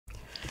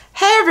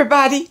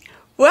everybody,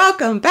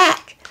 welcome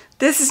back.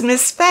 This is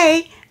Miss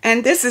Faye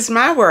and this is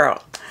my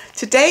world.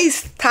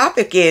 Today's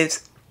topic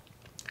is,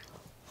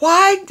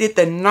 why did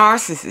the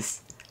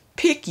narcissist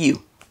pick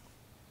you?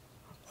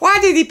 Why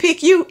did he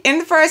pick you in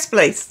the first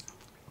place?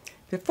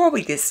 Before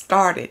we get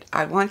started,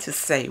 I want to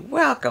say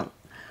welcome.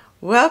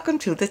 Welcome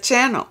to the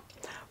channel.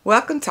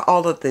 Welcome to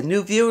all of the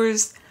new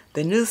viewers,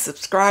 the new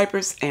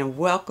subscribers, and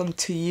welcome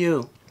to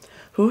you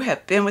who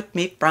have been with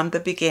me from the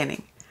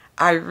beginning.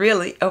 I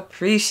really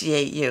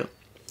appreciate you.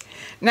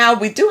 Now,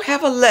 we do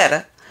have a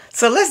letter,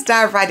 so let's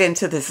dive right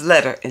into this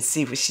letter and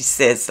see what she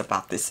says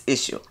about this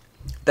issue.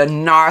 The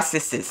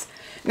narcissist.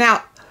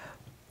 Now,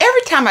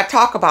 every time I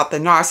talk about the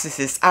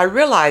narcissist, I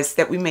realize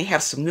that we may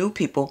have some new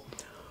people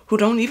who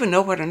don't even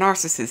know what a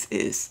narcissist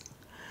is.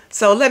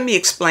 So let me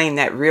explain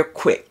that real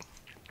quick.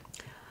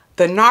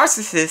 The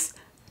narcissist,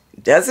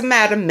 doesn't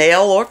matter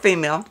male or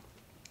female,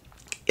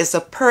 is a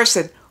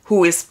person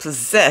who is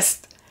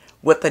possessed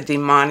with a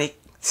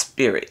demonic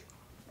spirit.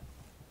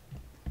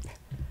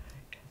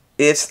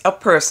 It's a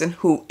person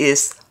who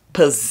is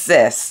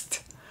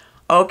possessed.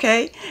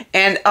 Okay?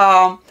 And,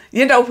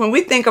 you know, when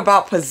we think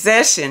about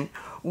possession,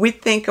 we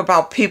think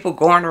about people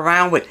going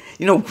around with,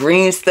 you know,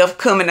 green stuff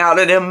coming out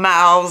of their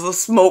mouths or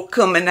smoke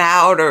coming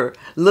out or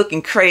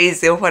looking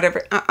crazy or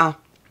whatever.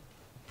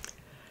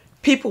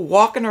 People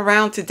walking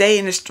around today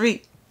in the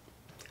street,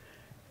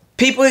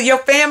 people, your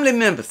family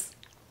members,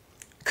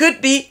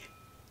 could be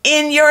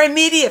in your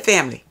immediate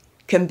family,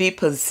 can be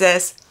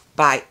possessed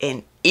by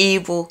an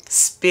evil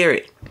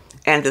spirit.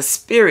 And the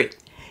spirit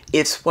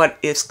is what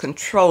is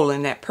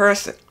controlling that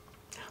person.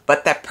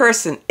 But that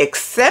person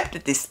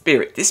accepted the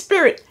spirit. The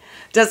spirit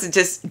doesn't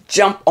just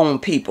jump on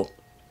people.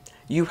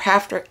 You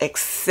have to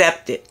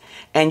accept it.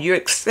 And you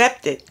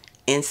accept it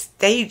in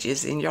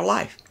stages in your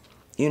life.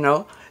 You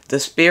know, the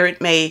spirit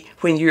may,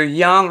 when you're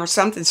young or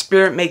something,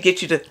 spirit may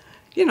get you to,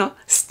 you know,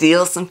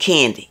 steal some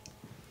candy.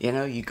 You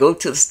know, you go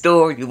to the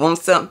store, you want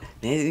something,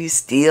 then you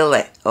steal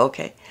that.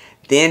 Okay.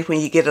 Then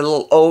when you get a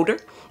little older,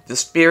 the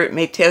spirit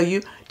may tell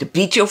you to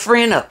beat your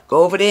friend up.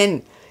 Go over there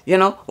and, you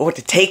know, or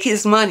to take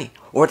his money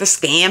or to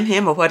scam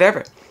him or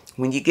whatever.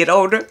 When you get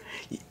older,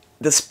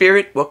 the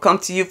spirit will come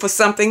to you for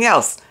something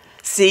else.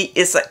 See,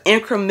 it's an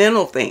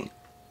incremental thing.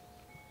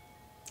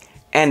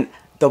 And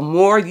the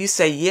more you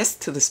say yes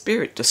to the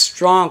spirit, the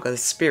stronger the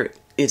spirit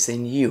is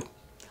in you.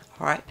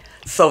 All right.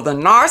 So the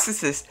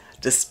narcissist,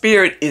 the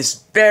spirit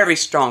is very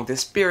strong. The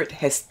spirit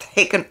has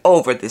taken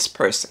over this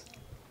person.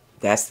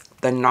 That's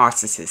the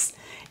narcissist.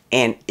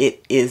 And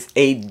it is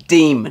a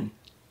demon,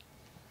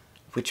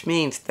 which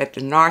means that the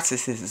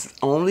narcissist is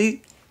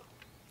only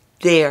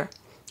there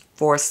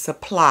for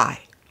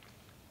supply.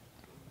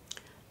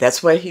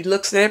 That's why he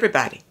looks at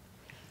everybody,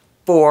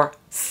 for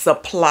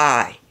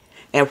supply.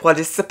 And what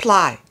is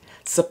supply?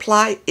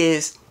 Supply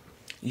is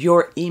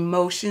your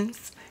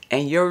emotions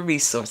and your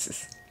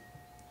resources.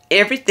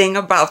 Everything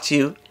about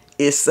you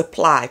is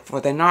supply for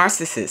the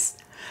narcissist,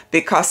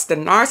 because the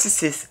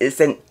narcissist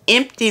is an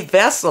empty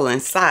vessel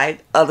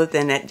inside other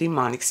than that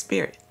demonic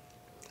spirit.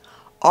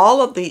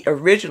 All of the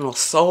original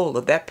soul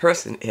of that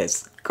person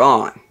is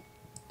gone.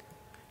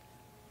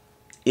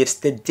 It's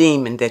the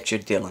demon that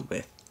you're dealing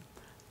with.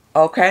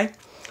 Okay?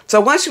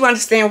 So once you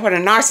understand what a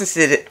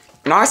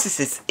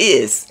narcissist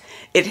is,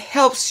 it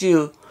helps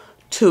you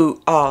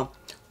to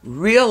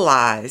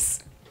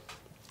realize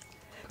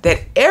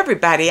that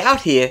everybody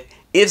out here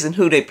isn't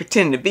who they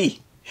pretend to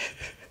be.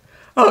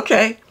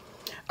 Okay?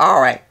 All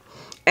right.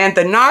 And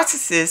the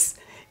narcissist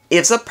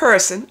is a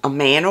person, a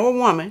man or a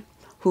woman,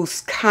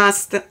 who's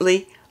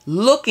constantly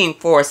looking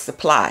for a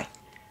supply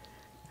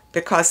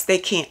because they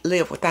can't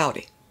live without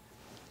it.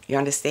 You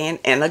understand?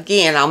 And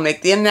again, I'll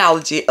make the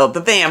analogy of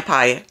the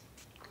vampire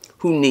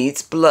who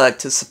needs blood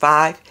to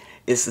survive.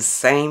 It's the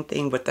same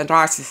thing with the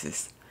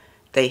narcissist.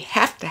 They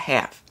have to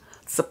have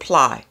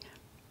supply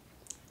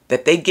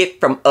that they get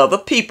from other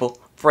people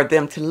for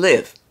them to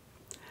live.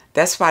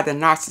 That's why the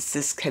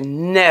narcissist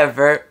can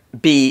never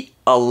be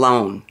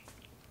alone.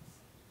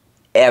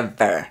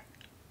 Ever.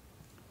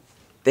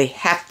 They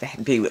have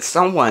to be with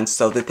someone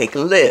so that they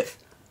can live.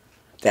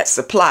 That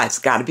supply's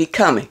got to be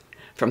coming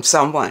from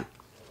someone.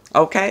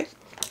 Okay?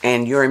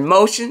 And your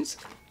emotions,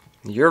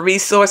 your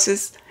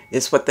resources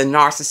is what the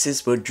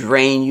narcissist will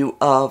drain you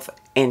of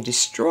and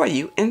destroy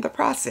you in the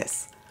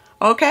process.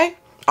 Okay?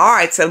 All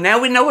right, so now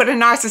we know what a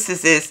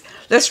narcissist is.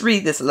 Let's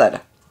read this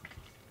letter.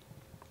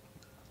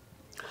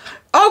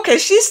 Okay,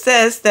 she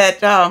says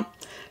that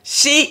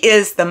she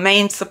is the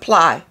main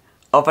supply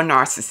of a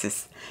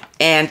narcissist.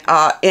 And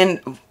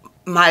in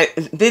my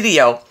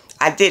video,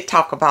 I did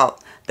talk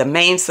about the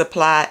main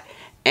supply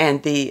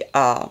and the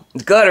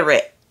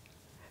gutterette.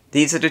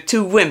 These are the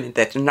two women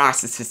that the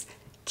narcissist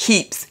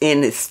keeps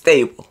in his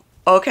stable.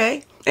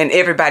 Okay? And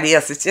everybody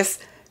else is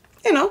just,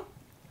 you know,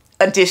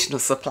 additional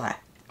supply.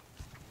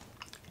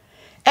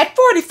 At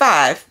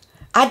 45,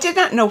 I did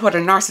not know what a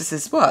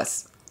narcissist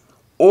was,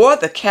 or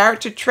the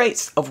character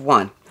traits of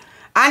one.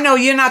 I know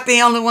you're not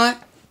the only one.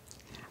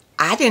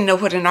 I didn't know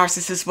what a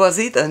narcissist was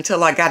either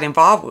until I got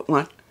involved with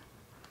one.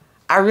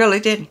 I really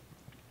didn't.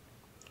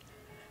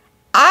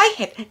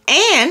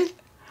 And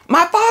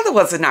my father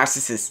was a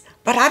narcissist,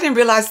 but I didn't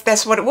realize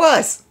that's what it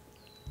was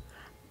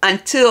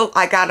until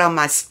I got on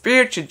my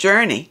spiritual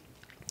journey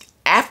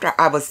after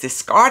I was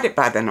discarded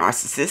by the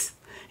narcissist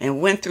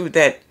and went through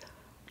that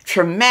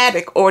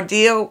traumatic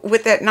ordeal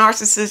with that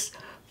narcissist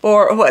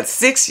for what,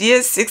 6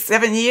 years,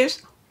 7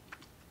 years?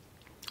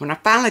 When I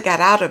finally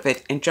got out of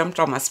it and jumped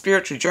on my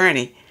spiritual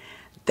journey,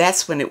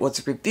 that's when it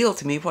was revealed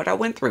to me what I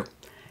went through.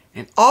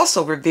 And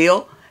also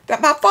revealed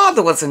that my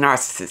father was a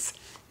narcissist.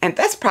 And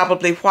that's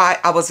probably why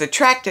I was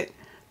attracted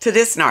to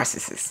this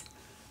narcissist.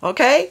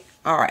 Okay?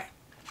 All right.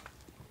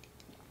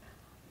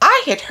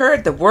 I had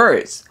heard the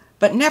words,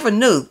 but never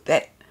knew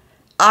that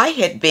I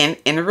had been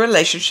in a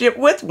relationship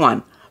with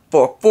one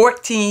for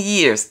 14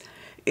 years.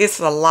 It's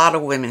a lot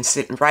of women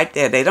sitting right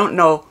there. They don't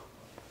know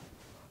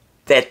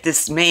that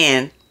this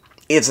man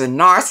is a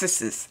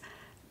narcissist.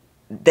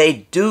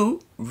 They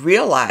do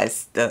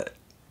realize the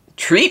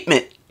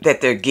treatment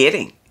that they're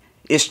getting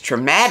is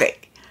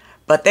traumatic,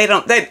 but they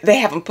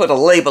haven't put a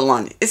label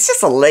on it. It's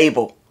just a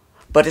label,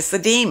 but it's a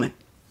demon.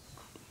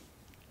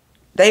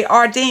 They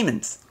are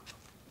demons.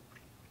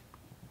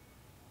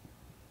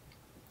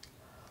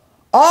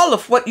 All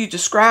of what you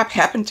described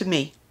happened to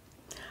me.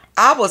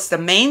 I was the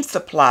main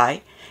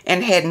supply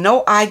and had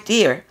no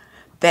idea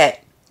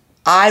that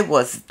I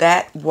was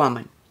that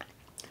woman.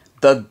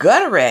 The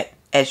gutter rat,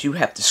 as you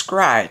have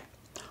described,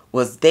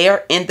 was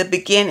there in the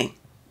beginning.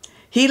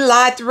 He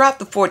lied throughout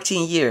the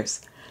 14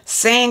 years,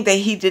 saying that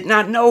he did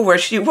not know where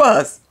she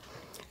was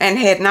and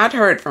had not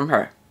heard from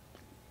her.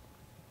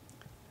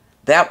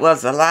 That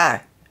was a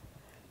lie.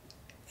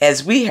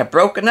 As we have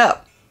broken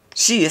up,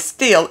 she is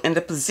still in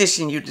the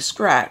position you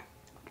described.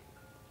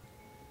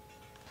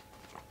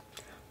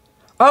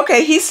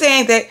 Okay, he's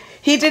saying that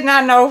he did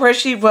not know where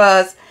she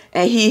was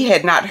and he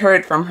had not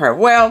heard from her.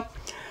 Well,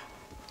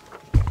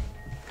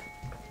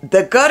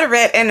 the gutter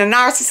rat and the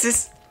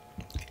narcissist,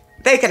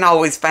 they can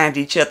always find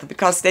each other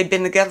because they've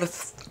been together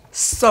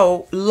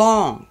so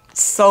long,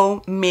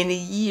 so many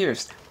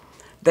years.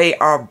 They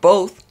are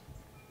both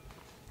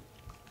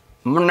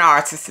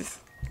narcissists.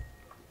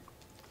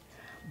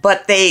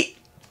 But the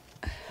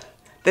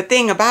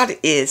thing about it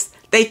is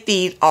they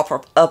feed off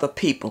of other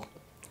people.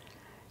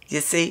 You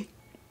see?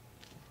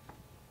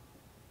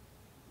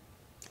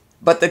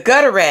 But the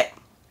gutter rat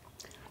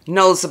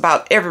knows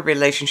about every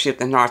relationship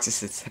the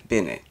narcissists have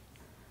been in.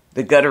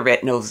 The gutter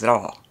rat knows it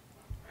all.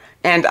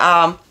 And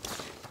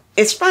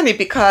it's funny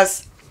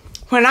because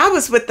when I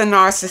was with the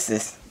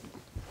narcissist,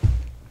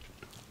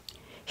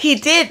 he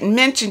did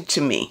mention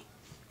to me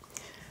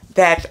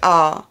that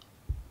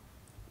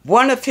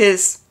one of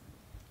his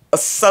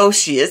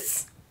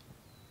associates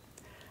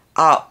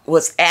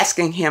was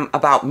asking him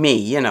about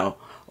me,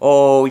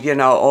 oh,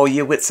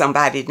 you're with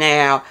somebody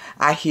now.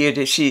 I hear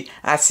that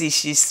I see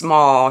she's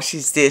small,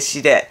 she's this,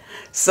 she that.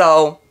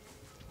 So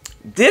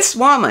this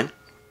woman,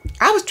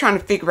 I was trying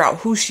to figure out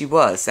who she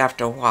was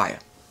after a while.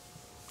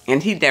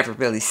 And he never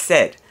really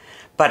said.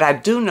 But I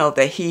do know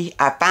that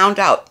I found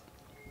out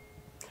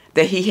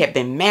that he had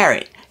been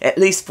married at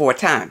least 4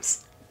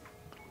 times.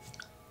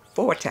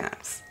 4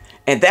 times.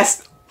 And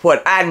that's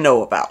what I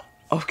know about.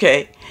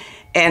 Okay.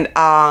 And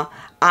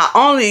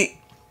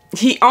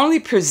he only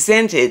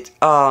presented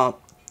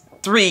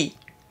 3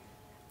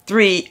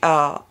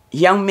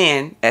 young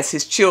men as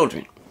his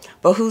children.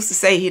 But who's to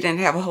say he didn't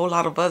have a whole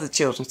lot of other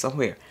children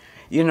somewhere?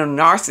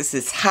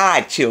 Narcissists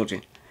hide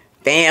children,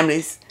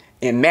 families,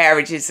 and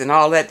marriages and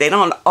all that. They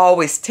don't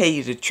always tell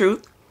you the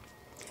truth.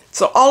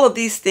 So all of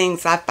these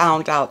things I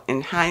found out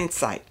in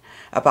hindsight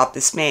about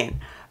this man.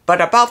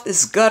 But about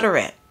this gutter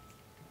rat,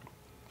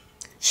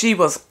 she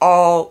was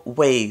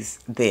always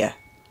there.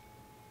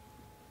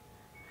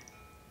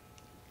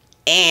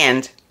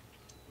 And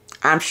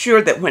I'm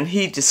sure that when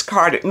he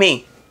discarded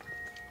me,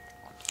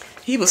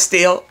 he was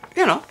still,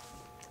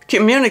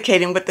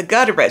 communicating with the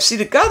gutter rat. See,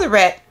 the gutter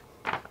rat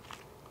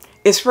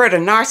is where the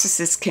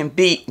narcissist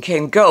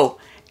can go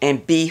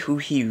and be who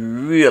he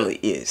really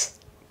is.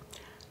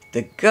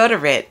 The gutter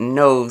rat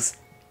knows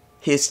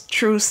his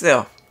true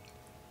self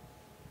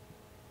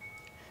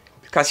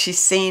because she's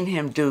seen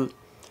him do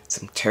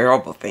some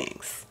terrible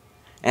things.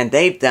 And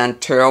they've done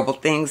terrible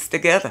things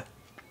together.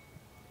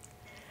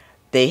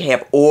 They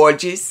have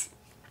orgies.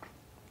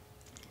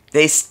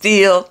 They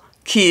steal,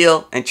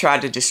 kill, and try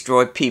to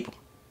destroy people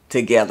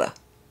together.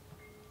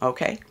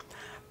 Okay?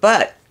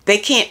 But they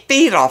can't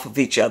feed off of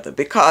each other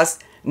because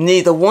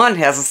neither one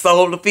has a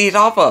soul to feed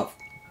off of.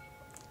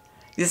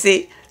 You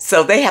see?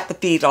 So they have to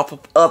feed off of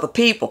other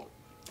people.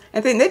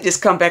 And then they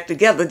just come back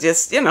together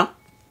just,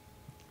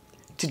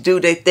 to do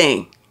their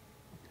thing.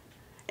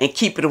 And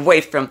keep it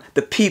away from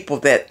the people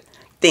that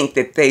think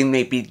that they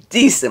may be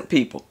decent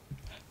people.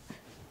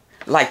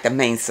 Like the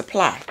main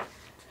supply.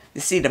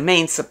 You see, the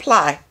main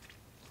supply,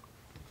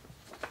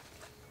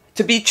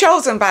 to be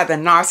chosen by the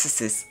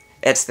narcissist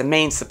as the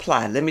main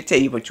supply, let me tell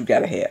you what you got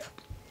to have.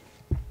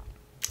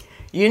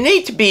 You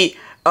need to be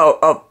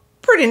a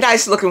pretty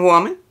nice looking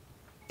woman.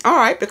 All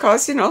right,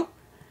 because,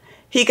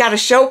 he got to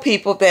show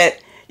people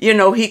that, you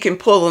know, he can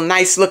pull a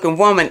nice looking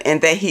woman and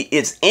that he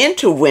is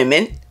into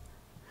women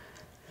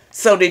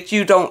so that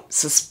you don't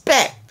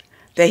suspect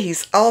that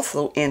he's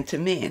also into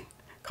men.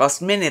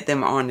 Because many of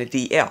them are on the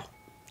DL,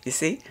 you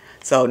see.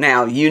 So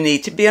now you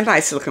need to be a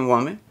nice looking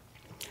woman.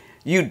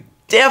 You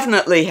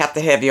definitely have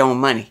to have your own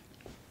money.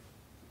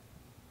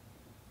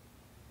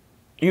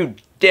 You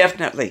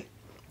definitely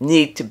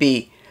need to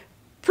be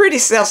pretty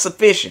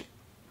self-sufficient.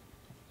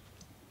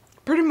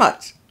 Pretty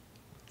much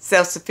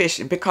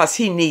self-sufficient, because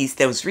he needs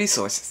those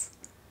resources.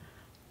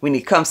 When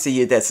he comes to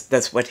you,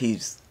 that's what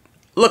he's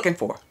looking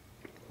for.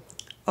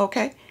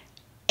 Okay?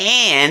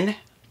 And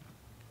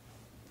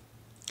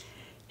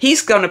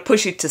he's going to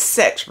push you to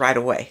sex right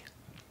away.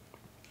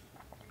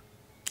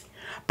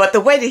 But the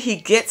way that he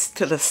gets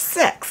to the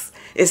sex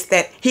is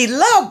that he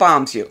love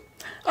bombs you.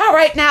 All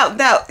right, now,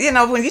 you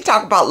know, when you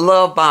talk about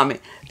love bombing,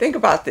 think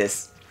about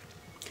this.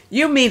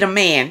 You meet a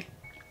man,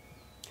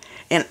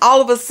 and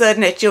all of a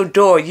sudden at your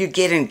door, you're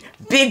getting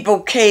big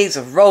bouquets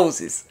of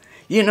roses.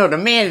 You know, the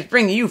man is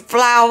bringing you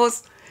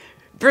flowers,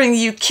 bringing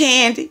you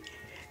candy.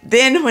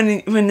 Then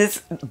when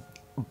this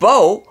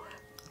beau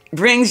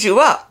brings you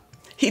up,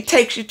 he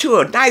takes you to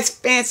a nice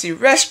fancy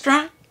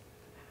restaurant.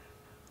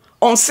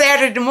 On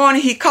Saturday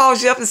morning, he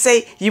calls you up and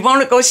say, you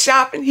want to go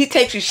shopping? He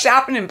takes you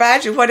shopping and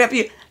buys you whatever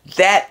you...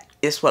 That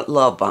is what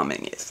love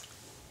bombing is.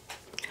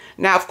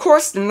 Now, of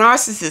course, the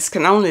narcissist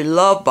can only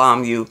love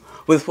bomb you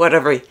with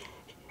whatever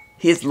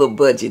his little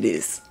budget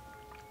is.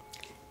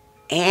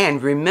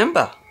 And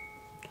remember,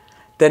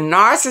 the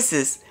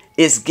narcissist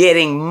is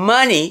getting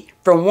money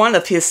from one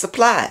of his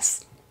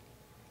supplies.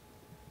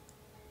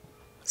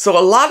 So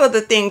a lot of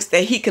the things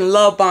that he can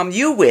love bomb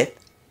you with,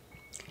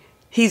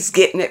 he's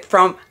getting it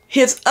from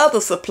his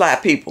other supply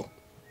people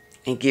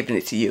and giving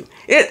it to you.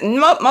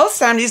 Most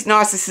times these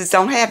narcissists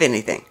don't have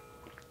anything.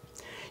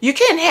 You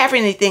can't have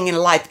anything in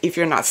life if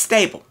you're not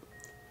stable.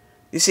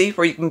 You see,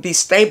 where you can be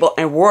stable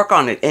and work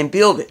on it and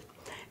build it.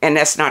 And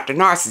that's not the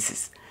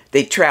narcissist.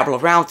 They travel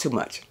around too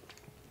much.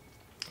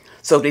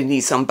 So they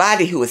need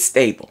somebody who is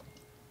stable.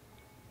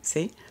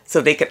 See?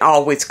 So they can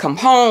always come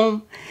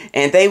home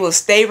and they will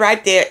stay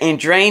right there and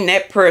drain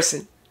that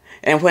person.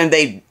 And when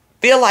they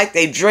feel like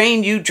they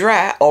drain you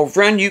dry or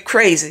run you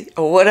crazy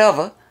or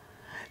whatever,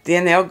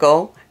 then they'll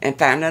go and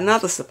find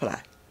another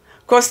supply.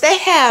 Of course, they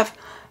have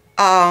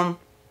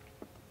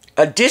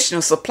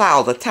additional supply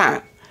all the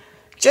time.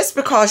 Just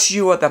because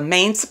you are the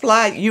main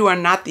supply, you are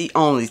not the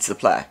only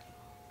supply.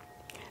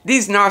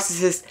 These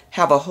narcissists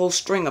have a whole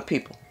string of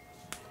people.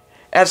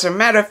 As a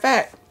matter of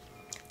fact,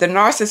 the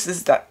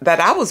narcissist that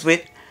I was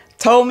with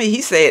told me,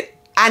 he said,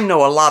 I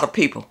know a lot of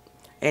people.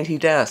 And he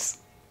does.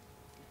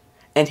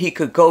 And he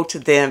could go to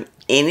them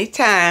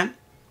anytime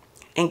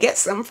and get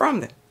something from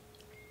them.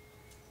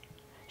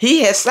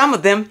 He has some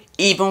of them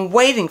even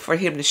waiting for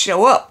him to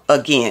show up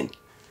again.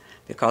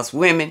 Because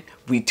women,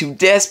 we too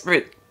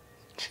desperate.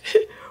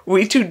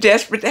 We too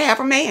desperate to have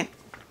a man.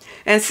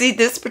 And see,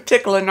 this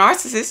particular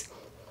narcissist,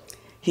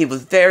 he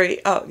was very,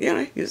 you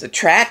know, he was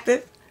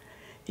attractive.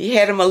 He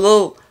had him a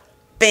little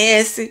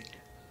fancy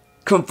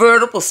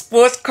convertible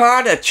sports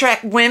car to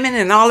attract women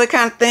and all that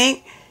kind of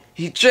thing.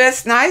 He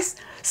dressed nice.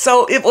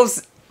 So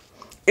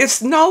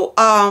it's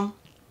no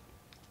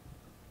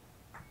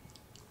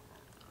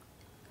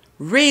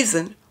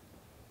reason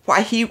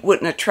why he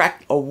wouldn't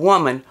attract a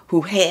woman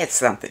who had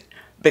something,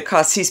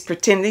 because he's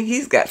pretending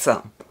he's got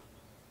something.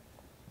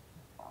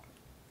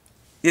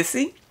 You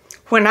see,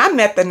 when I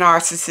met the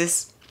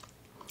narcissist,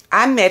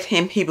 I met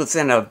him, he was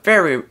in a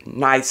very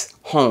nice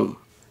home.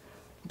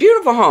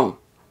 Beautiful home.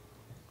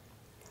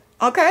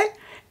 Okay?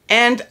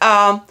 And,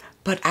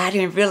 but I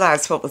didn't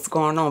realize what was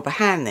going on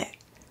behind that.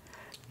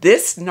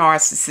 This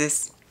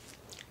narcissist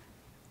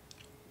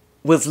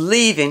was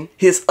leaving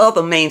his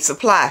other main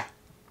supply.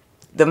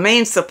 The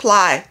main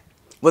supply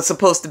was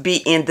supposed to be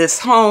in this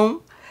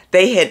home.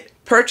 They had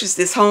purchased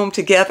this home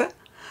together,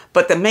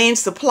 but the main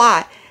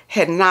supply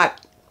had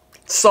not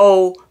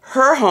sold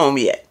her home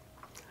yet.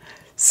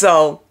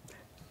 So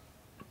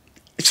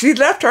she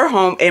left her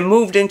home and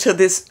moved into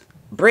this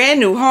brand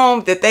new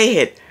home that they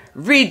had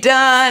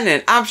redone,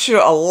 and I'm sure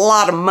a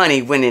lot of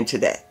money went into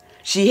that.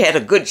 She had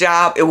a good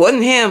job. It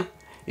wasn't him.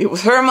 It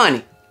was her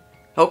money.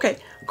 Okay,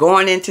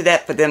 going into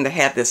that for them to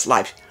have this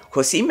life. Of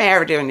course, he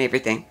married her and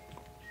everything.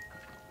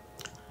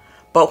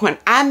 But when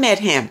I met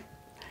him,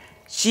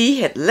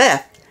 she had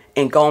left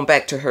and gone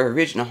back to her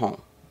original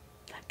home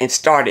and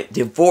started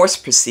divorce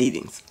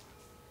proceedings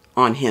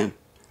on him.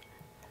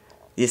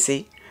 You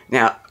see?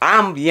 Now,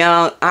 I'm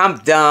young, I'm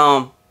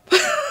dumb,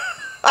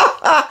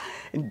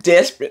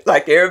 desperate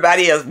like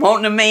everybody else,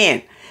 wanting a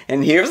man.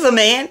 And here's a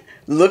man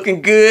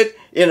looking good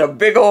in a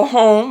big old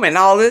home and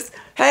all this.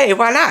 Hey,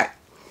 why not?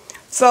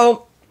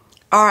 So,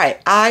 all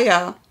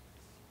right,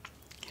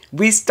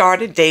 we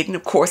started dating.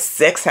 Of course,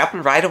 sex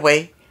happened right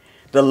away.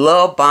 The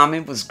love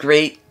bombing was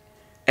great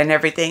and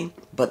everything.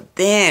 But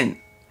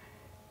then,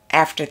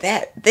 after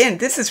that, then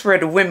this is where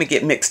the women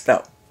get mixed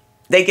up.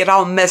 They get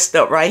all messed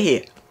up right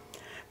here.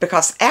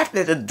 Because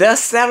after the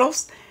dust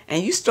settles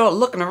and you start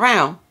looking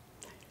around,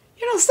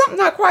 you know, something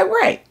not quite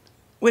right.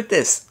 with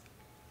this.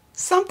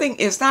 Something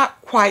is not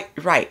quite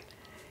right.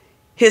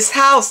 His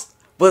house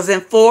was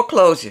in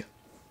foreclosure.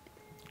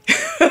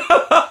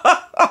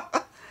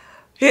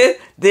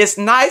 This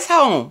nice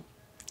home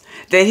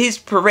that he's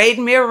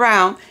parading me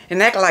around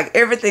and acting like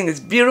everything is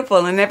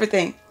beautiful and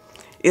everything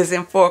is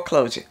in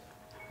foreclosure.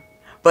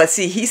 But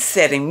see, he's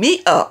setting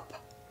me up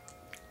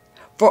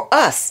for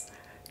us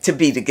to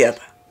be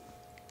together.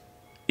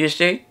 You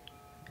see?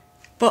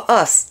 For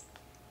us.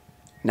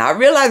 Now, I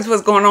realize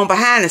what's going on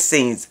behind the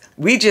scenes.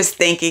 We just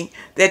thinking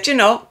that, you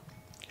know,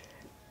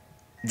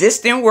 this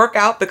didn't work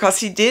out because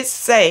he did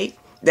say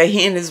that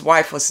he and his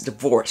wife was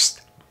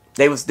divorced.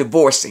 They was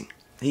divorcing.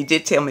 He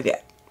did tell me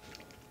that.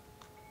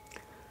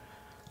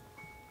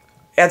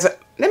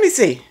 Let me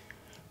see.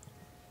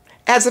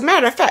 As a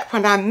matter of fact,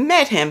 when I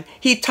met him,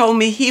 he told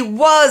me he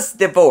was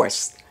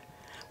divorced.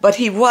 But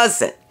he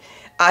wasn't.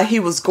 He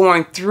was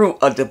going through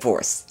a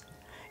divorce.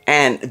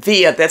 And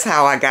that's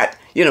how I got,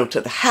 you know, to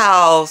the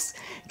house,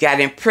 got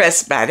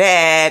impressed by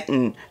that,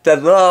 and the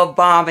love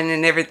bombing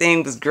and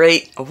everything was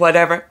great or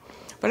whatever.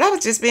 But I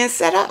was just being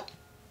set up.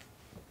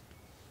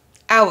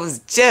 I was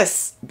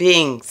just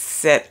being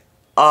set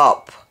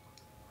up.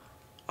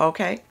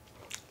 Okay?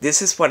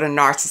 This is what a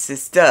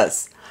narcissist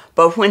does.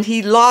 But when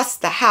he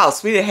lost the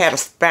house, we had a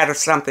spat or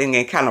something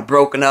and kind of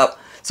broken up.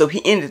 So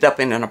he ended up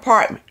in an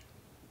apartment.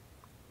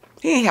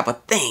 He didn't have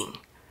a thing.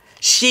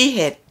 She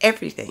had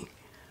everything.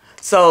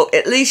 So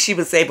at least she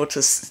was able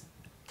to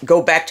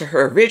go back to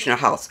her original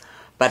house.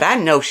 But I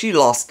know she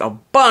lost a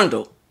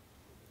bundle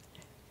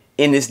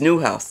in this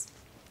new house.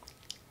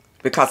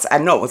 Because I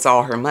know it was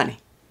all her money.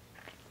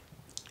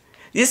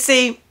 You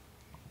see,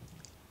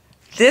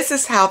 this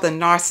is how the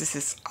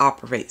narcissist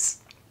operates.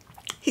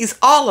 He's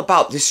all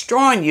about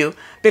destroying you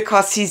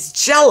because he's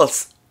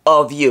jealous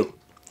of you.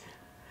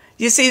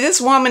 You see, this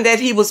woman that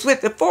he was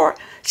with before,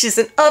 she's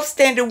an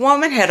upstanding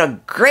woman, had a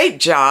great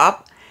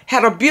job,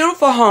 had a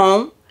beautiful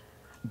home,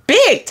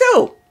 big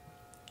too.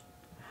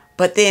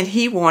 But then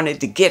he wanted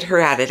to get her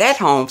out of that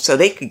home so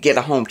they could get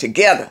a home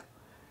together.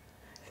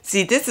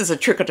 See, this is a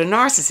trick of the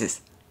narcissist.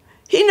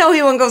 He knew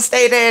he wasn't going to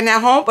stay there in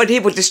that home, but he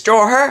would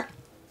destroy her,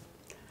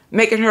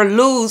 making her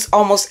lose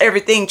almost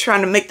everything,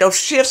 trying to make those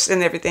shifts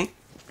and everything.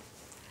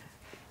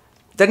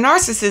 The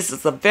narcissist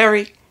is a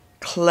very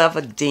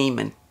clever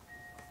demon.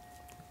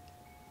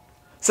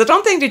 So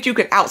don't think that you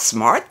can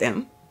outsmart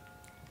them.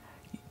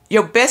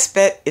 Your best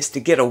bet is to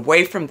get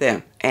away from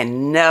them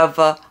and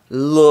never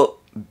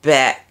look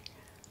back,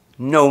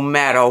 no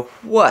matter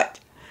what.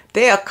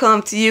 They'll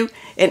come to you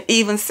and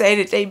even say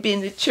that they've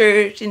been to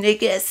church and they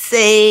get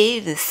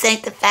saved and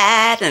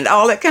sanctified and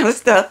all that kind of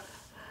stuff.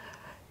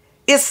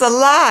 It's a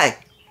lie.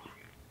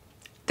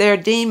 They're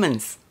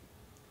demons.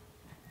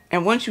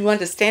 And once you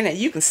understand that,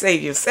 you can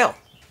save yourself.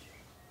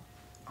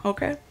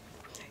 Okay?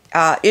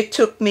 It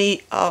took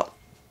me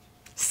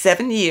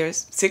 7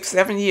 years,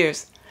 6-7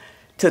 years,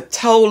 to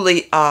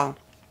totally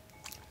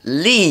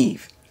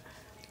leave,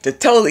 to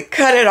totally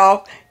cut it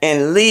off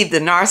and leave the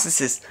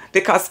narcissist.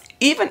 Because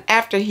even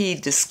after he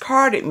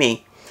discarded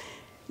me,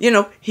 you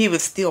know, he would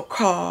still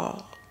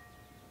call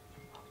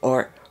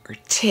or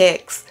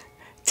text.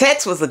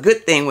 Text was a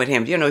good thing with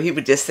him. You know, he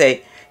would just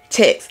say,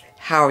 text,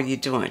 how are you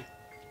doing?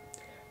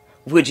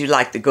 Would you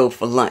like to go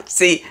for lunch?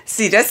 See,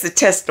 that's the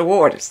test the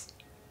waters.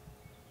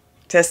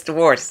 Test the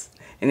waters.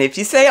 And if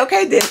you say,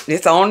 okay, then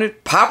it's on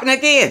and popping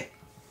again.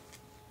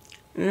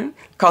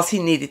 Because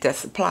he needed that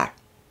supply.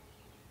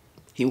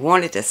 He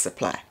wanted that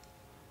supply.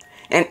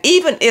 And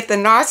even if the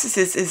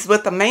narcissist is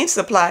with the main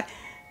supply,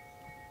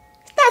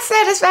 he's not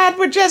satisfied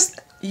with just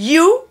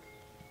you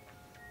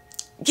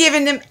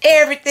giving him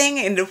everything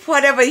and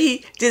whatever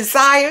he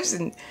desires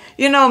and,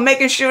 you know,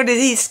 making sure that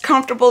he's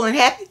comfortable and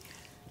happy.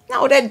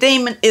 No, that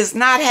demon is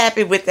not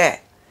happy with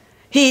that.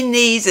 He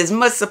needs as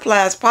much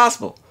supply as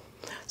possible.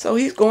 So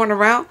he's going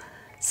around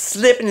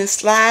slipping and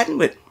sliding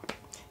with,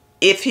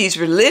 if he's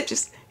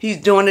religious, he's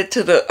doing it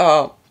to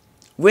the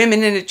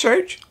women in the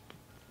church.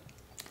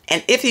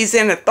 And if he's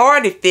an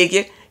authority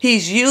figure,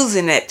 he's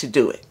using that to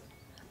do it.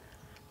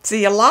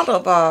 See, a lot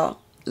of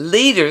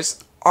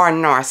leaders are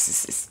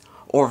narcissists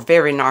or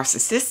very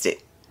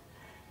narcissistic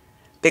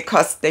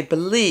because they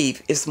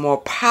believe it's more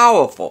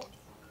powerful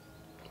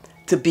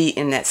to be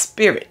in that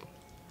spirit.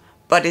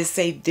 But it's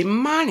a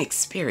demonic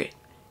spirit.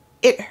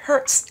 It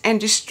hurts and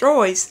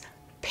destroys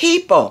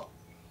people.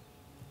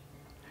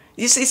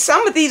 You see,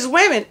 some of these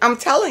women, I'm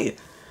telling you,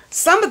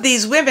 some of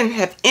these women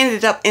have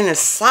ended up in a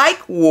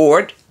psych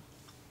ward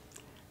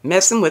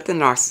messing with the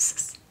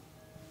narcissist.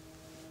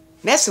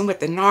 Messing with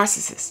the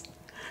narcissist.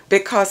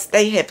 Because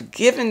they have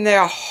given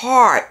their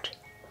heart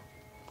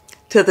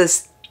to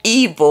this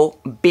evil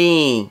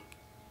being.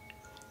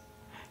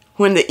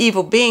 When the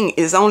evil being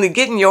is only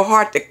getting your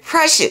heart to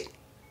crush it,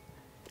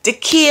 to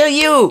kill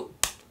you,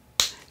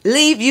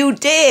 leave you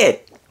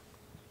dead.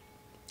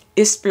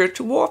 It's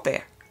spiritual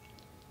warfare.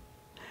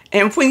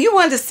 And when you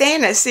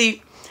understand that,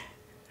 see,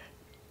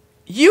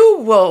 you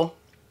will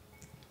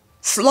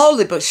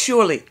slowly but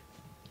surely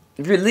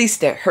release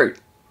that hurt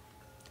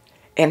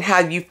and how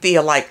you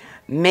feel like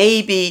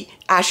maybe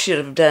I should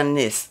have done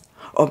this,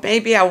 or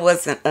maybe I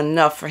wasn't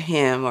enough for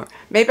him, or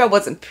maybe I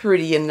wasn't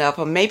pretty enough,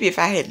 or maybe if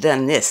I had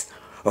done this,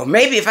 or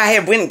maybe if I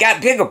had went and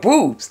got bigger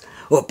boobs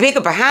or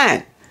bigger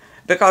behind.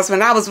 Because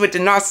when I was with the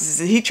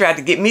narcissist, he tried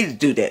to get me to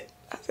do that.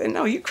 I said,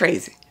 no, you're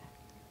crazy.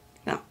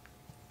 No.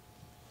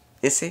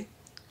 You see?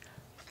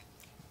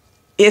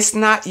 It's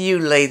not you,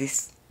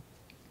 ladies.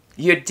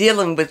 You're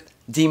dealing with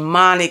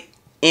demonic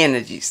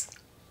energies.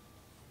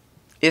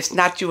 It's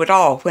not you at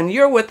all. When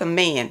you're with a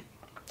man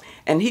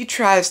and he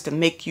tries to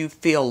make you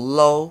feel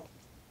low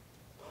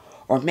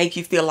or make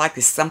you feel like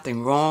there's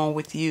something wrong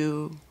with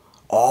you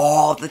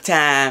all the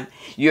time,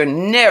 you're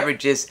never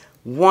just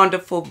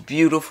wonderful,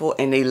 beautiful,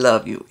 and they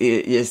love you.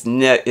 It's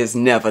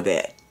never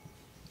that.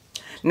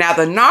 Now,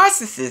 the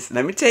narcissist,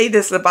 let me tell you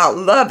this about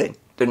loving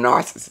the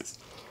narcissist.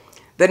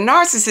 The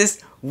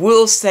narcissist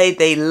will say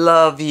they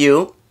love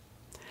you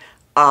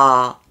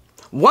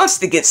once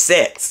they get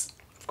sex.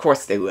 Of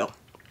course they will.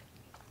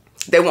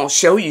 They won't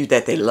show you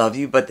that they love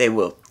you, but they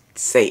will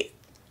say it.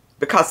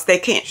 Because they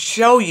can't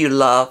show you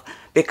love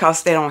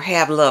because they don't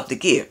have love to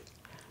give.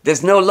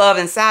 There's no love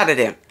inside of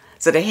them,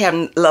 so they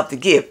have love to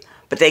give.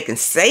 But they can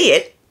say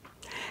it,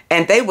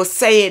 and they will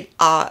say it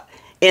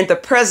in the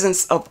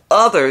presence of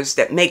others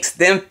that makes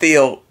them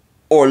feel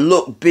or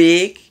look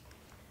big,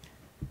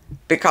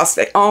 because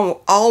they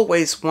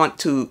always want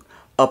to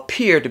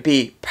appear to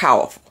be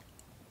powerful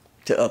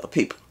to other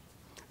people.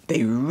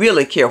 They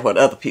really care what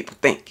other people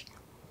think.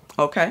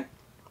 Okay?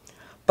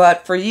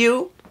 But for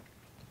you,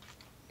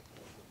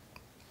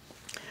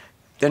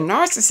 the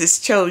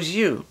narcissist chose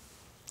you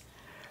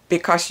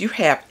because you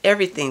have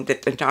everything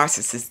that the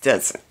narcissist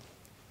doesn't.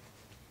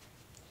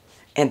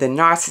 And the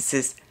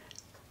narcissist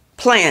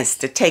plans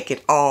to take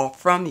it all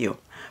from you.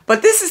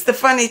 But this is the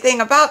funny thing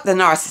about the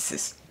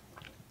narcissist.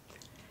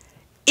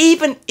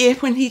 Even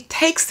if when he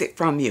takes it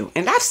from you,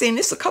 and I've seen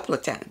this a couple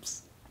of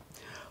times,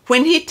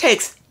 when he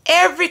takes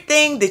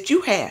everything that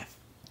you have,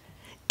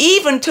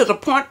 even to the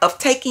point of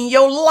taking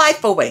your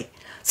life away.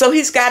 So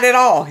he's got it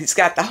all. He's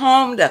got the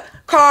home, the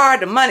car,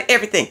 the money,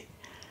 everything.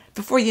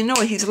 Before you know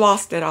it, he's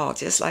lost it all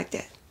just like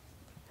that.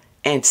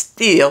 And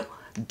still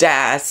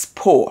dies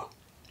poor.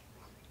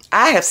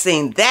 I have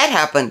seen that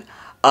happen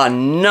a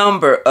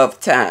number of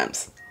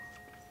times.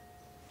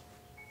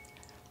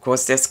 Of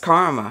course, that's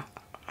karma.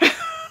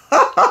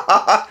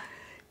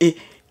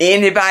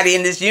 Anybody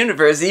in this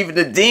universe, even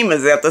the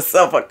demons, have to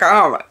suffer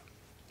karma.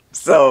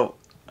 So,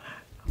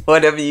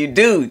 whatever you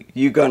do,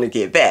 you're going to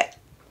get back.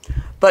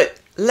 But,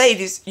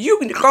 ladies, you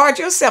can guard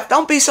yourself.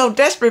 Don't be so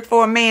desperate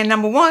for a man,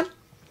 number one.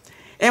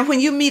 And when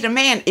you meet a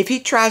man, if he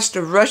tries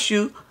to rush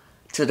you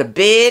to the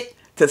bed,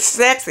 to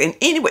sex, and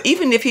anyway,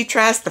 even if he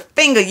tries to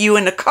finger you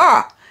in the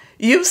car,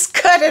 you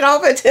cut it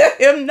off and tell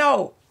him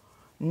no.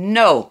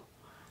 No.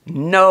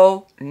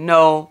 No,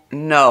 no,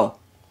 no.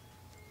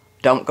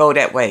 Don't go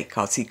that way,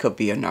 because he could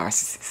be a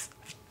narcissist.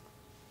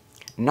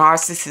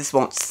 Narcissists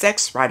want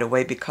sex right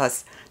away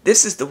because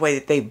this is the way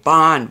that they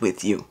bond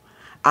with you.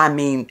 I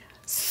mean,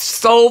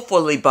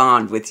 soulfully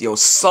bond with your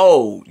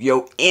soul,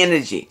 your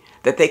energy,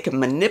 that they can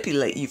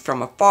manipulate you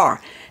from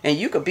afar. And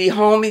you could be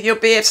home in your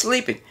bed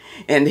sleeping,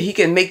 and he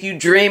can make you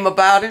dream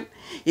about him.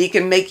 He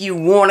can make you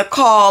want to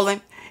call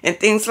him and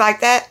things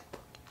like that,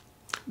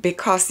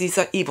 because these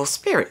are evil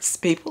spirits,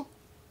 people.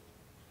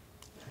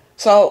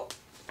 So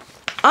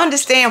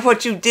understand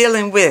what you're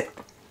dealing with.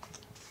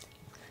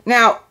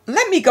 Now,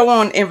 let me go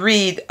on and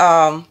read.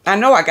 I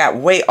know I got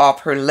way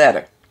off her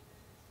letter,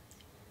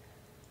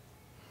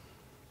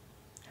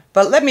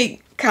 but let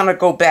me kind of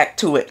go back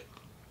to it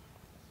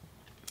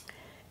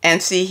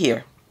and see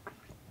here.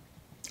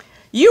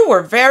 You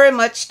were very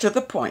much to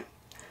the point.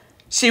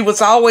 She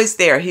was always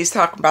there. He's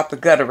talking about the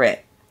gutter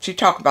rat. She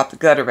talking about the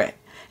gutter rat.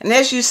 And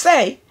as you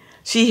say,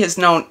 she has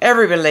known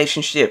every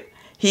relationship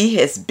he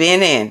has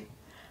been in.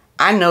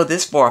 I know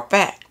this for a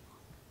fact.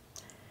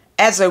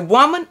 As a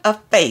woman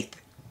of faith,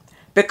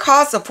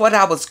 because of what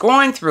I was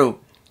going through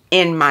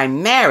in my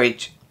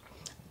marriage,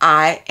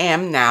 I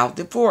am now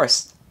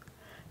divorced.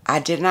 I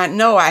did not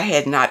know, I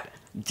had not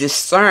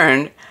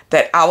discerned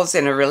that I was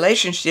in a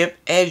relationship,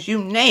 as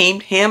you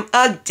named him,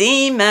 a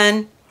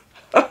demon.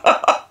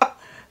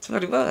 That's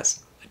what he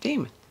was, a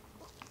demon.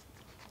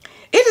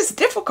 It is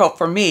difficult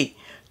for me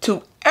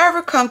to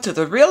ever come to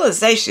the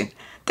realization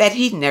that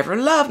he never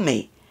loved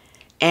me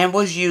and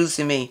was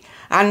using me.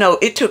 I know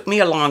it took me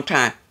a long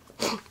time.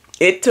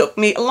 It took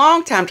me a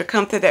long time to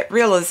come to that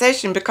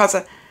realization, because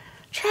I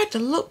tried to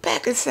look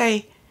back and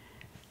say,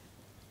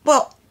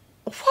 well,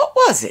 what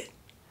was it?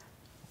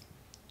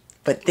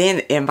 But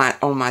then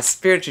on my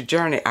spiritual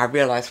journey, I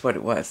realized what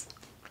it was.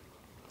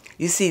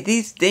 You see,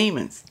 these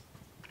demons,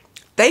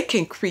 they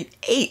can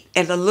create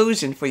an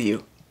illusion for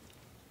you,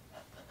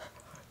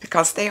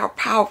 because they are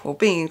powerful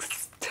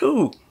beings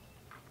too.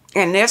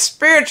 And they're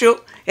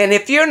spiritual. And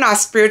if you're not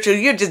spiritual,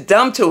 you're just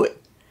dumb to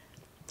it.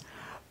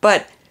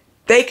 But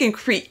they can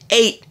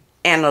create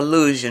an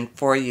illusion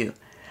for you.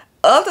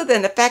 Other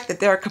than the fact that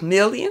they're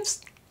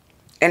chameleons,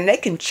 and they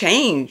can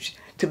change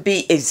to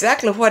be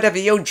exactly whatever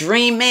your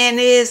dream man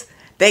is,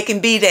 they can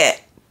be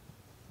that.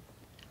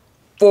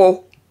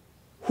 for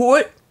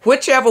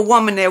whichever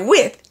woman they're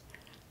with.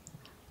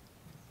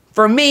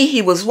 For me,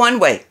 he was one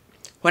way.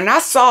 When I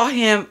saw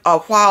him a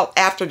while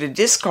after the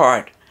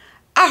discard,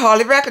 I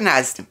hardly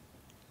recognized him.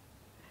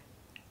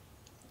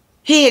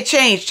 He had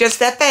changed just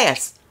that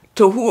fast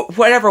to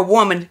whatever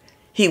woman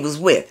he was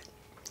with.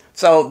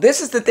 So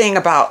this is the thing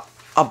about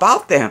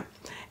them.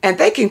 And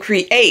they can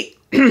create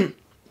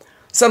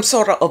some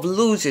sort of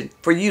illusion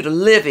for you to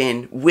live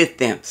in with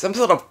them. Some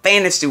sort of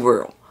fantasy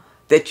world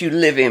that you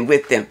live in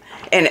with them.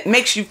 And it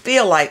makes you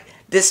feel like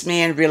this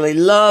man really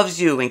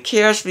loves you and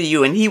cares for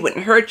you and he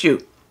wouldn't hurt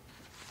you.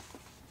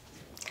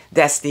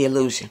 That's the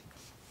illusion.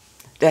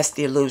 That's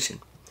the illusion.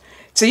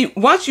 So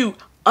once you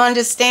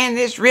understand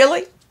this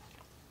really,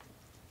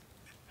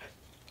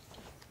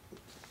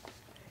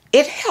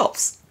 it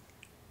helps.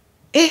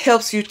 It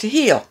helps you to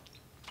heal.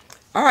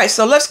 All right,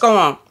 so let's go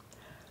on.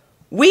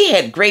 We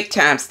had great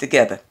times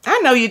together. I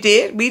know you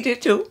did. We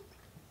did too.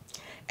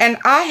 And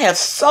I have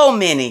so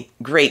many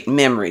great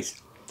memories.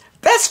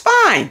 That's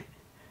fine.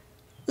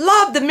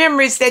 Love the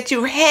memories that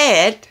you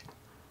had,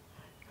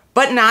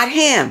 but not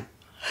him.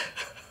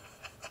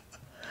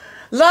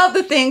 Love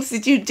the things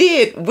that you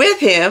did with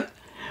him,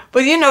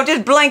 but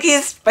just blank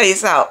his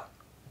face out.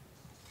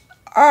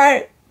 All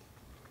right.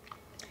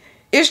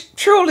 It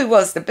truly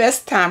was the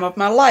best time of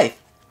my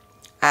life.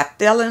 I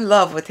fell in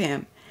love with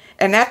him.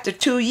 And after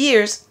 2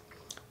 years,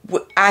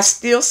 I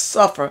still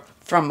suffer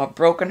from a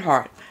broken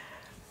heart.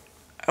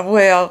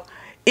 Well,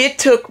 it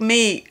took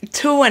me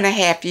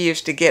 2.5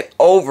 years to get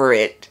over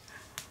it,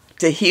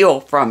 to heal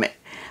from it.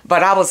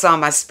 But I was on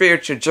my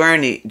spiritual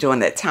journey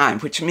during that time,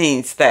 which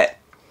means that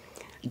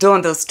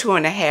during those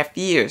 2.5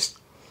 years,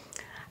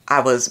 I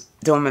was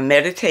doing my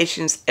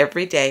meditations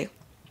every day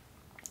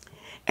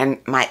and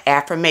my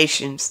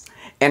affirmations,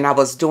 and I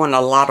was doing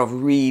a lot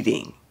of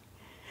reading.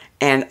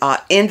 And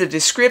in the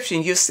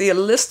description, you'll see a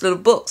list of the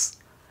books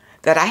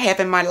that I have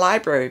in my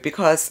library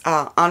because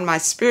on my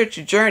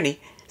spiritual journey,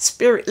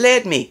 Spirit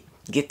led me,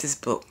 get this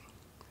book.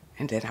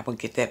 And then I would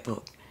get that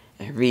book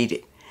and read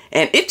it.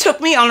 And it took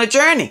me on a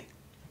journey.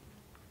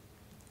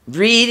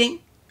 Reading,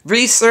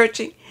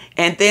 researching,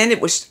 and then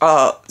it would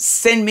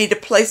send me to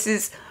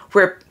places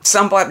where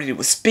somebody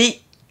would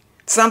speak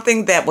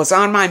something that was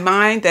on my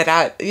mind that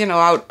I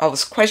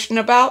was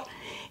questioning about.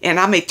 And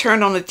I may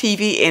turn on the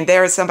TV and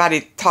there is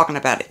somebody talking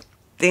about it.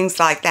 Things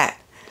like that.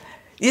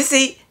 You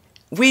see,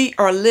 we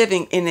are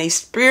living in a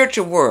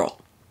spiritual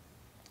world.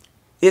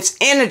 It's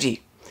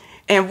energy.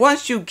 And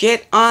once you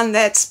get on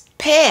that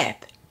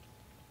path,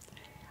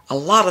 a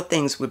lot of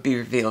things would be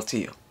revealed to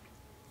you.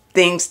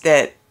 Things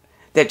that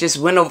just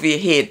went over your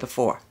head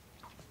before.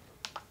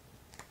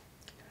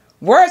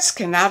 Words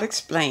cannot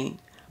explain,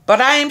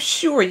 but I am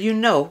sure you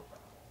know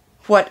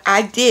what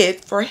I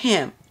did for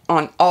him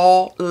on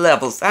all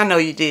levels. I know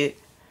you did.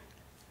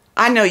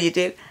 I know you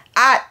did.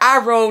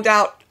 I rolled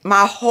out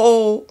my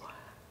whole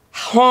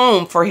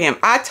home for him.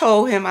 I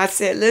told him, I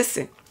said,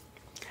 listen,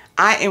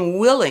 I am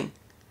willing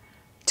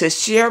to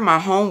share my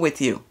home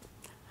with you,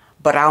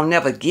 but I'll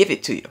never give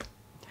it to you.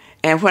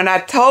 And when I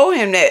told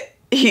him that,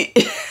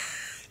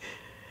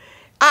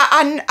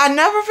 I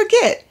never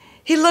forget.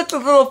 He looked a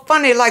little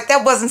funny, like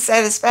that wasn't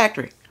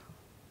satisfactory.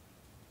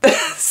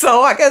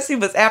 So I guess he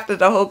was after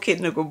the whole kid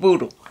and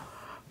caboodle.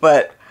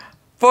 But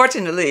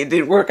fortunately, it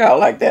didn't work out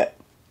like that.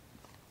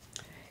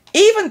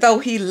 Even though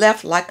he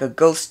left like a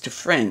ghost to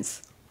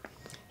friends,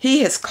 he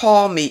has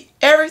called me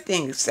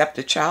everything except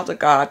the child of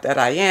God that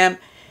I am.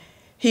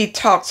 He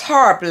talks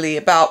horribly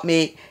about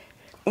me.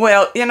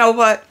 Well, you know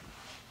what?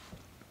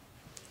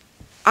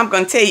 I'm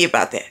going to tell you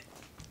about that.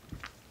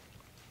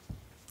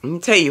 I'm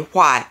going to tell you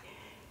why.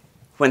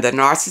 When the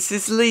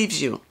narcissist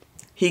leaves you,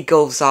 he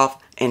goes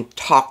off and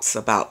talks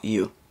about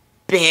you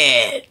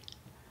bad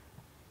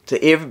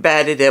to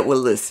everybody that will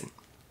listen.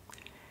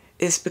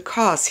 It's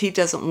because he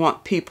doesn't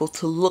want people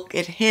to look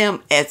at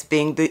him as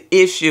being the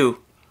issue.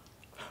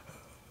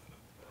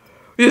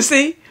 You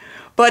see?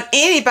 But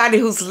anybody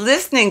who's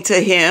listening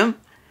to him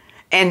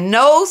and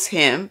knows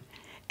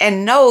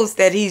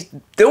that he's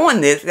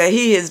doing this, that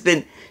he has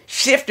been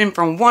shifting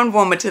from one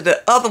woman to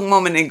the other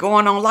woman and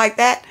going on like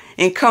that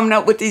and coming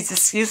up with these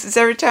excuses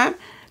every time,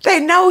 they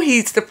know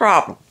he's the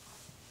problem.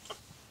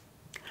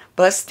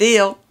 But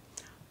still,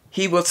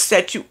 he will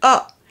set you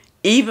up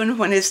even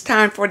when it's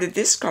time for the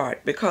discard.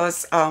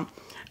 Because I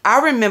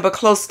remember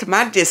close to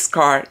my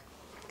discard,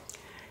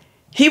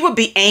 he would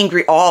be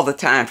angry all the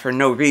time for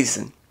no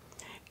reason.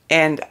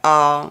 And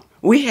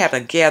we had a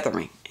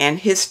gathering and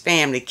his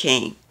family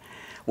came.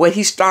 Well,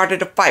 he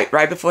started a fight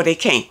right before they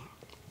came.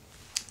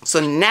 So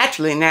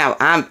naturally now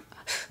I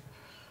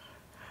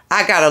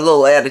got a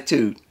little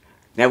attitude.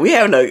 Now we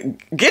having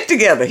a get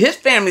together. His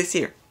family's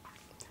here.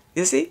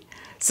 You see?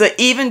 So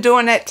even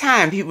during that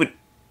time, he would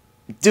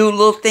do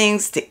little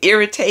things to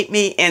irritate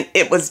me. And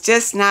it was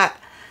just not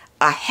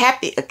a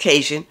happy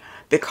occasion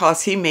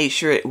because he made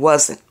sure it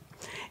wasn't.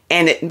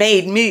 And it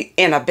made me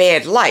in a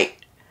bad light,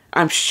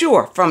 I'm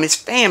sure, from his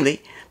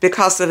family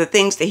because of the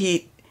things that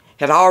he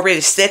had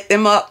already set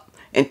them up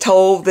and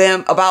told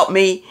them about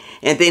me,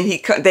 and then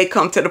they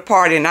come to the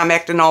party and I'm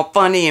acting all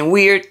funny and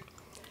weird.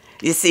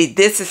 You see,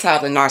 this is how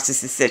the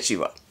narcissist sets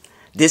you up.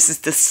 This is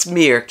the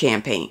smear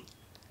campaign.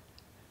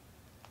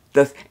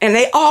 And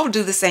they all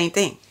do the same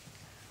thing.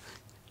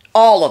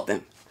 All of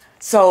them.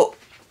 So,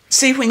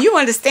 see, when you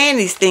understand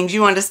these things,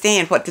 you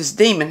understand what this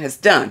demon has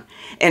done.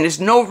 And there's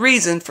no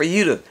reason for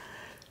you to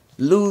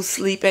lose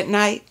sleep at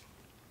night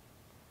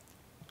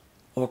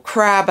or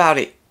cry about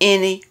it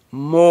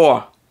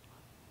anymore.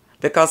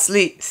 Because,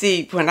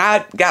 see, when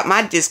I got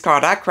my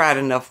discard, I cried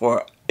enough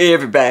for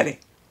everybody.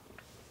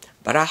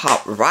 But I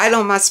hopped right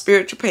on my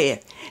spiritual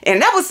path.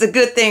 And that was the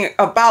good thing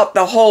about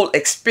the whole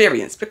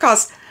experience.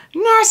 Because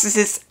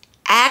narcissists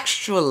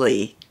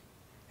actually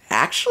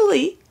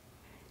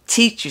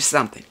teach you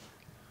something.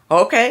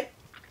 Okay?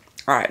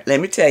 All right,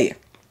 let me tell you.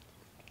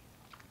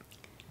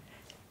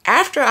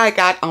 After I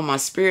got on my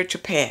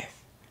spiritual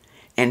path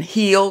and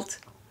healed,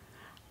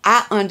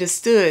 I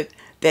understood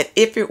that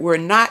if it were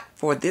not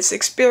for this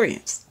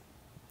experience,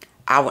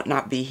 I would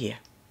not be here.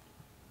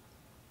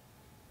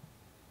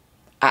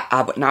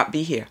 I would not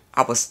be here.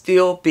 I would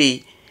still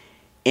be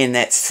in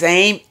that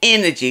same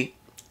energy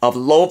of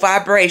low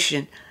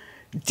vibration,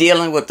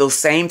 dealing with those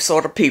same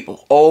sort of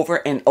people over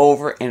and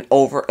over and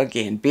over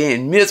again.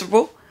 Being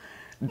miserable,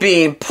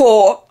 being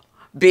poor,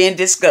 being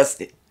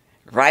disgusted.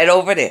 Right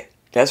over there.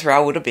 That's where I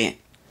would have been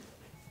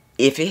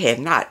if it had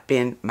not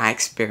been my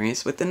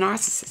experience with the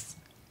narcissist.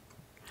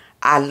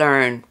 I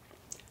learned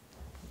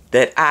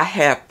that I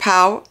have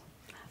power.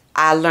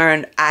 I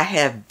learned I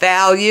have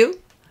value.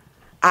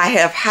 I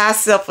have high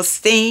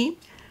self-esteem,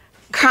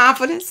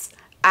 confidence.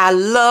 I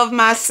love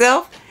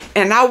myself,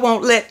 and I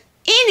won't let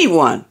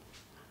anyone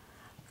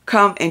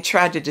come and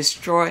try to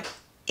destroy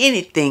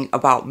anything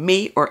about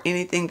me or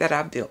anything that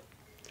I built.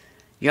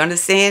 You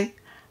understand?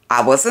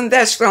 I wasn't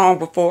that strong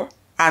before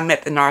I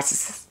met the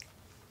narcissist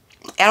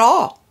at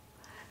all.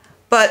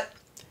 But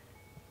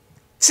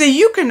see,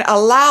 you can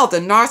allow the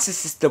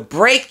narcissist to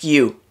break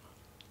you.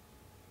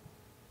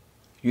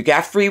 You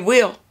got free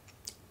will.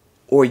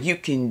 Or you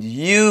can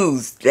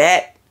use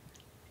that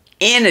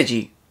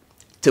energy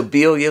to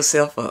build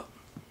yourself up.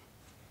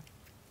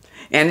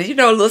 And you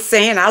know a little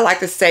saying I like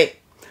to say,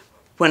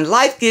 when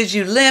life gives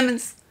you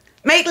lemons,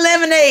 make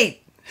lemonade.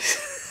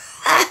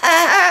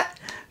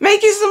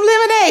 Make you some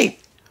lemonade.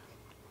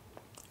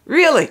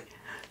 Really.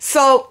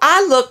 So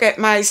I look at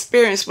my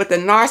experience with the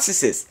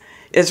narcissist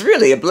as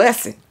really a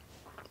blessing.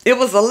 It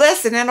was a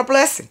lesson and a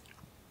blessing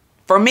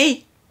for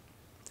me.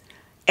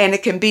 And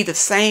it can be the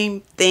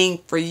same thing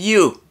for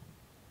you.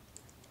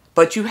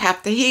 But you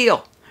have to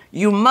heal.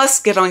 You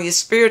must get on your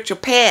spiritual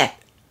path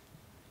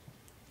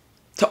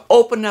to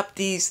open up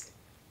these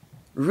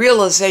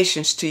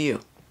realizations to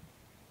you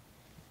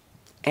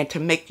and to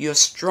make you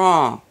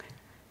strong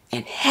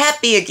and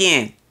happy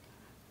again.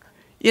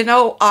 You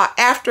know,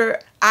 after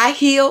I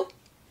healed,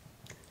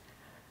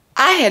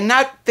 I had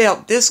not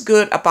felt this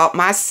good about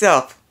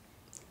myself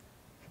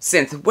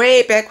since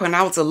way back when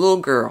I was a little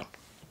girl.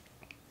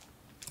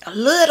 A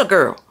little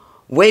girl.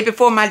 Way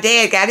before my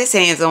dad got his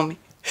hands on me.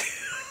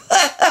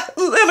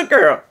 Little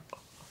girl.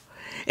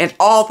 And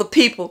all the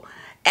people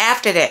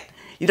after that,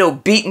 you know,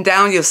 beating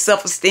down your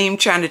self-esteem,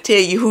 trying to tell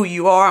you who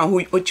you are and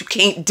what you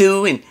can't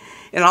do and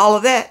all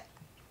of that.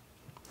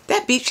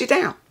 That beats you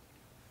down.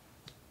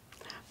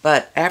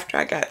 But after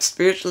I got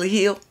spiritually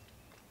healed,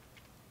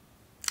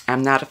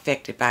 I'm not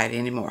affected by it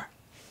anymore.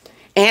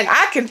 And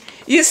I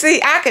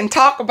can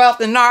talk about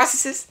the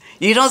narcissist.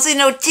 You don't see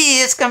no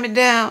tears coming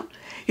down.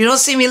 You don't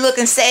see me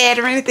looking sad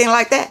or anything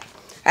like that.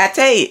 I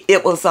tell you,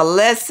 it was a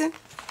lesson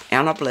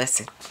and a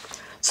blessing.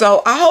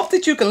 So I hope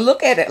that you can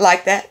look at it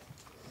like that.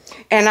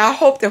 And I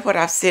hope that what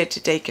I've said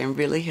today can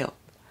really help.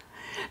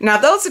 Now,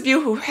 those of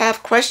you who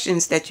have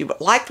questions that you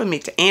would like for me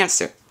to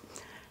answer,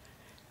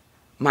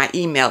 my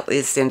email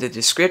is in the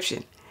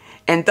description.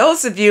 And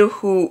those of you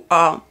who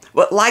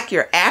would like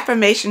your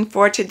affirmation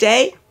for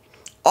today,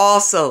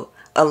 also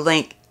a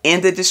link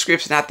in the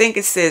description. I think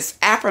it says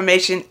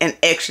affirmation and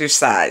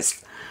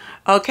exercise.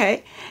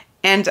 Okay?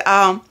 And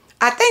I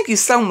thank you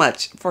so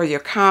much for your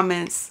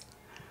comments,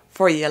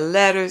 for your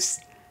letters,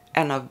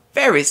 and a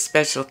very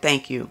special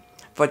thank you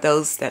for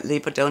those that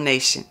leave a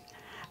donation.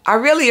 I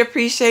really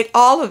appreciate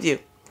all of you.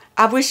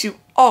 I wish you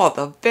all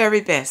the very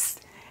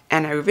best,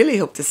 and I really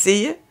hope to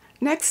see you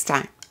next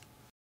time.